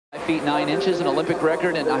5 feet 9 inches, an Olympic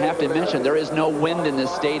record, and I have to mention there is no wind in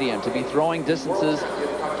this stadium. To be throwing distances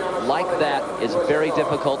like that is very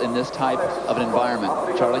difficult in this type of an environment.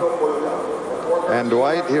 Charlie? And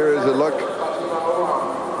Dwight, here is a look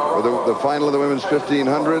for the final of the women's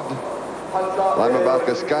 1500.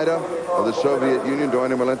 Baikauskaitė of the Soviet Union,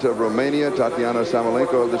 Doina of Romania, Tetyana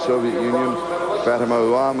Samolenko of the Soviet Union, Fatima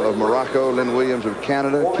Aouam of Morocco, Lynn Williams of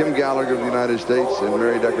Canada, Kim Gallagher of the United States, and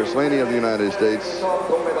Mary Decker-Slaney of the United States,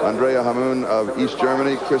 Andrea Hahmann of East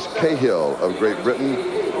Germany, Chris Cahill of Great Britain,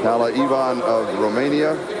 Paula of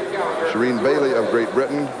Romania, Shireen Bailey of Great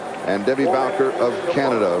Britain, and Debbie Bowker of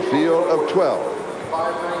Canada. A field of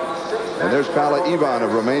 12. And there's Paula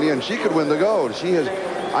of Romania, and she could win the gold. She has,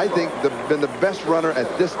 I think, been the best runner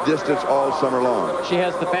at this distance all summer long. She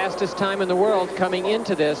has the fastest time in the world coming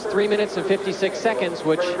into this, 3 minutes and 56 seconds,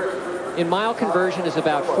 which in mile conversion is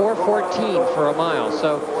about 4:14 for a mile.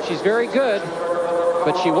 So she's very good,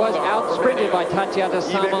 but she was out-sprinted by Tetyana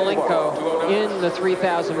Samolenko in the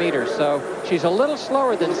 3,000 meters. So she's a little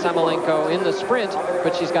slower than Samolenko in the sprint,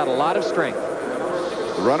 but she's got a lot of strength.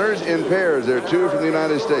 The runners in pairs. There are 2 from the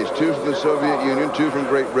United States, 2 from the Soviet Union, 2 from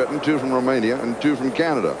Great Britain, 2 from Romania, and 2 from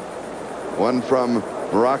Canada. 1 from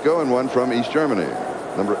Morocco and 1 from East Germany.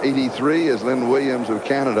 Number 83 is Lynn Williams of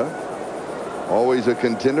Canada. Always a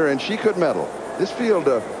contender, and she could medal. This field,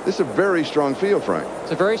 this is a very strong field, Frank.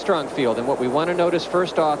 It's a very strong field, and what we want to notice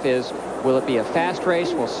first off is, will it be a fast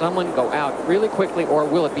race? Will someone go out really quickly, or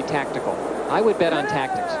will it be tactical? I would bet on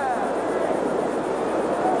tactics.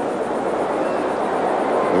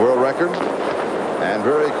 The world record, and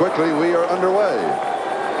very quickly we are underway.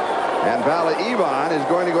 And Paula is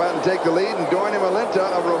going to go out and take the lead, and Doina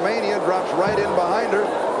of Romania drops right in behind her,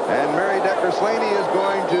 and Mary Decker-Slaney is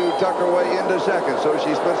going to tuck her way into second, so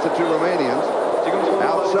she splits the 2 Romanians.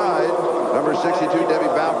 Outside, number 62, Debbie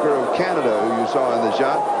Bowker of Canada, who you saw in the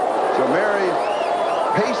shot. So Mary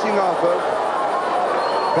pacing off of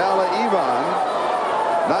Paula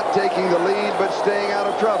not taking the lead, but staying out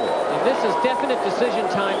of trouble. And this is definite decision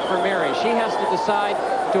time for Mary. She has to decide,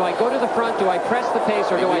 do I go to the front, do I press the pace,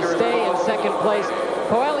 or do I stay in second place?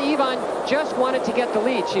 Paula just wanted to get the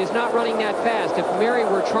lead. She is not running that fast. If Mary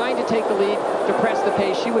were trying to take the lead to press the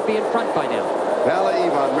pace, she would be in front by now. Paula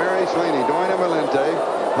Mary Slaney, Doina Melinte,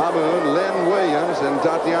 Hahmann, Lynn Williams, and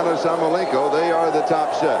Tetyana Samolenko, they are the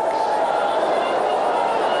top 6.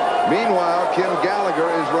 Meanwhile, Kim Gallagher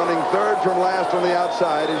is running 3rd from last on the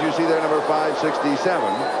outside, as you see there, number 567.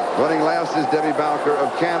 Running last is Debbie Bowker of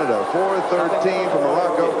Canada. 4:13 from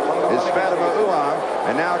Morocco is Fatima Aouam,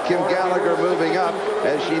 and now Kim Gallagher moving up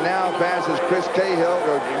as she now passes Chris Cahill,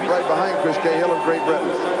 or right behind Chris Cahill of Great Britain.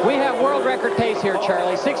 We have world record pace here,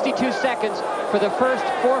 Charlie. 62 seconds for the first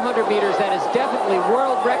 400 meters. That is definitely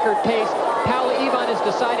world record pace. Paula has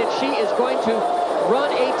decided she is going to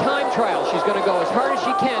run a time trial. She's going to go as hard as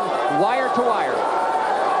she can, wire to wire.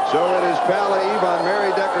 So it is Paula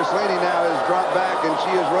Mary Decker-Slaney now has dropped back, and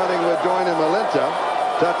she is running with Doina Melinte.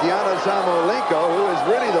 Tetyana Samolenko, who is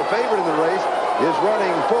really the favorite in the race, is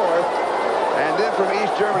running 4th. And then from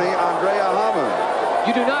East Germany, Andrea Hahmann.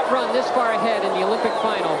 You do not run this far ahead in the Olympic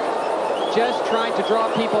final just trying to draw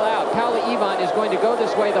people out. Paula is going to go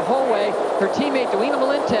this way the whole way. Her teammate Doina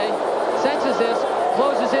Melinte senses this,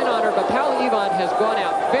 closes in on her, but Paula has gone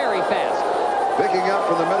out very fast. Picking up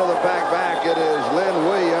from the middle of the pack back, it is Lynn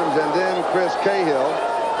Williams and then Chris Cahill.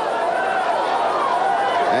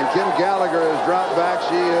 And Kim Gallagher has dropped back.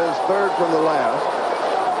 She is 3rd from the last.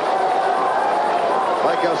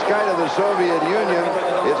 Baikauskaitė of the Soviet Union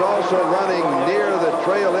is also running near the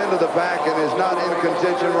trail end of the pack and is not in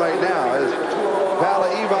contention right now, as Paula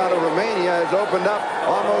of Romania has opened up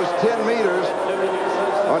almost 10 meters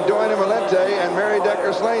on Doina Melinte and Mary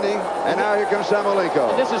Decker-Slaney, and now here comes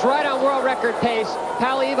Samolenko. This is right on world record pace.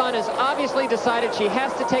 Paula has obviously decided she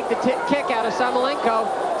has to take the kick out of Samolenko.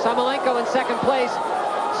 Samolenko in second place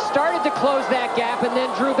started to close that gap and then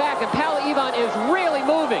drew back, and Paula is really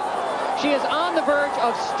moving. She is on the verge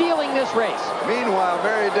of stealing this race. Meanwhile,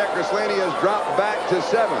 Mary Decker-Slaney has dropped back to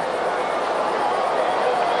 7th.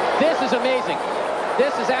 This is amazing.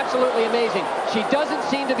 This is absolutely amazing. She doesn't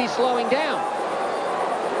seem to be slowing down.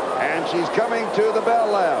 And she's coming to the bell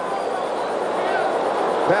lap.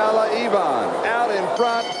 Paula out in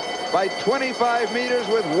front by 25 meters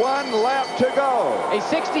with 1 lap to go. A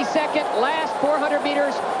 60-second last 400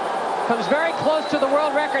 meters. Comes very close to the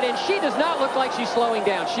world record, and she does not look like she's slowing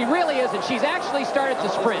down. She really isn't. She's actually started to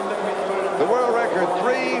sprint. The world record,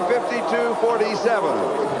 3:52.47.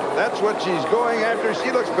 That's what she's going after.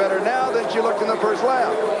 She looks better now than she looked in the first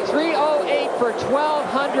lap. 3:08 for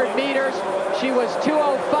 1,200 meters. She was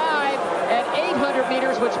 2:05 at 800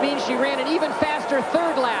 meters, which means she ran an even faster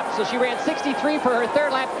third lap. So she ran 63 for her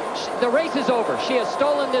third lap. The race is over. She has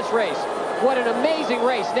stolen this race. What an amazing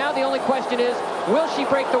race. Now the only question is, will she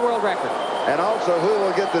break the world record? And also, who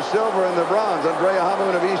will get the silver and the bronze? Andrea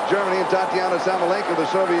Hahmann of East Germany and Tetyana Samolenko of the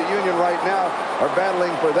Soviet Union right now are battling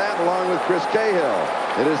for that, along with Chris Cahill.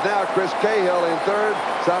 It is now Chris Cahill in third,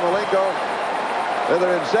 Samolenko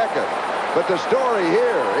they're in second. But the story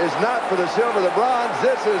here is not for the silver, the bronze.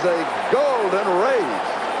 This is a golden race.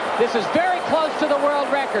 This is very close to the world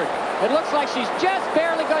record. It looks like she's just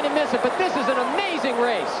barely going to miss it, but this is an amazing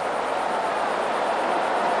race.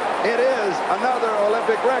 It is another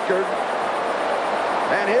Olympic record.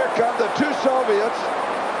 And here come the two Soviets,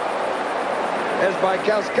 as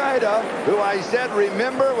Baikauskaitė, who I said,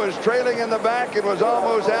 remember, was trailing in the back and was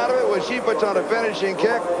almost out of it. When she puts on a finishing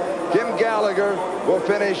kick, Kim Gallagher will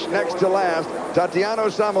finish next to last. Tetyana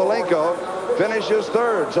Samolenko finishes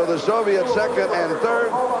third. So the Soviets second and third.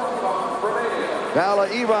 Paula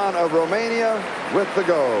of Romania with the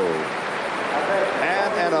gold.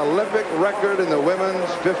 And an Olympic record in the women's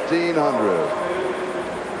 1500.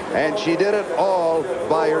 And she did it all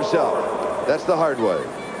by herself. That's the hard way.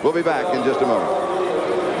 We'll be back in just a moment.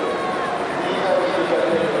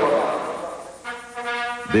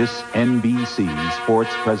 This NBC Sports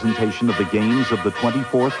presentation of the games of the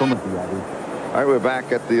 24th Olympiad. All right, we're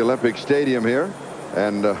back at the Olympic Stadium here,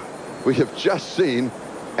 and we have just seen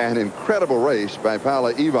an incredible race by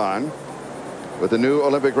Paula with a new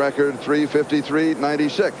Olympic record,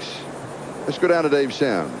 3:53.96. Let's go down to Dave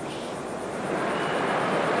Sims.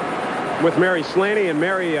 With Mary Slaney, and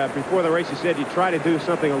Mary, before the race, you said you try to do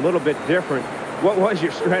something a little bit different. What was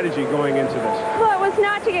your strategy going into this? Well, it was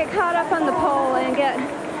not to get caught up on the pole and get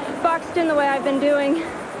boxed in the way I've been doing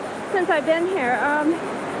since I've been here.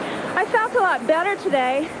 I felt a lot better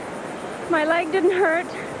today. My leg didn't hurt.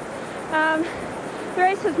 The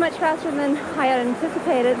race was much faster than I had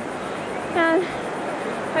anticipated. And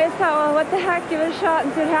I just thought, well, what the heck, give it a shot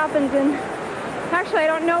and see what happens. And actually, I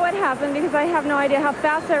don't know what happened because I have no idea how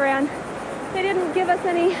fast I ran. They didn't give us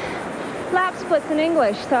any lap splits in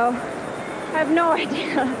English, so I have no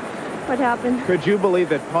idea what happened. Could you believe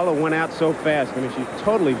that Paula went out so fast? I mean, she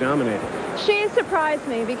totally dominated. She surprised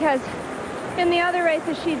me because in the other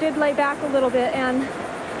races, she did lay back a little bit and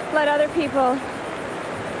let other people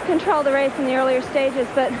control the race in the earlier stages,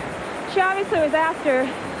 but she obviously was after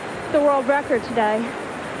the world record today,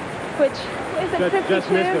 which is at 52.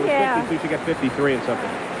 Just missed it. It was Yeah. 52. She got 53 and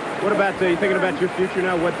something. What about, you thinking about your future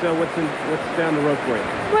now? What's down the road for you?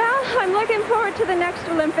 Well, I'm looking forward to the next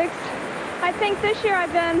Olympics. I think this year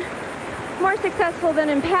I've been more successful than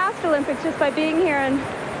in past Olympics just by being here and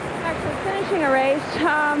actually finishing a race.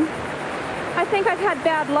 I think I've had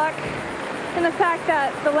bad luck in the fact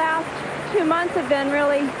that the last 2 months have been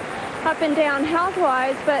really up and down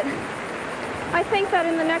health-wise, but I think that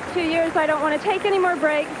in the next 2 years I don't want to take any more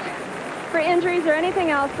breaks for injuries or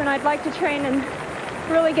anything else, and I'd like to train and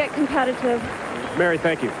really get competitive. Mary,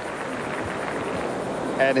 thank you.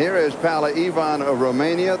 And here is Paula of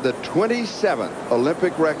Romania, the 27th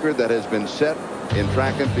Olympic record that has been set in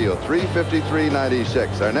track and field,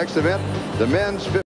 3:53.96. Our next event, the men's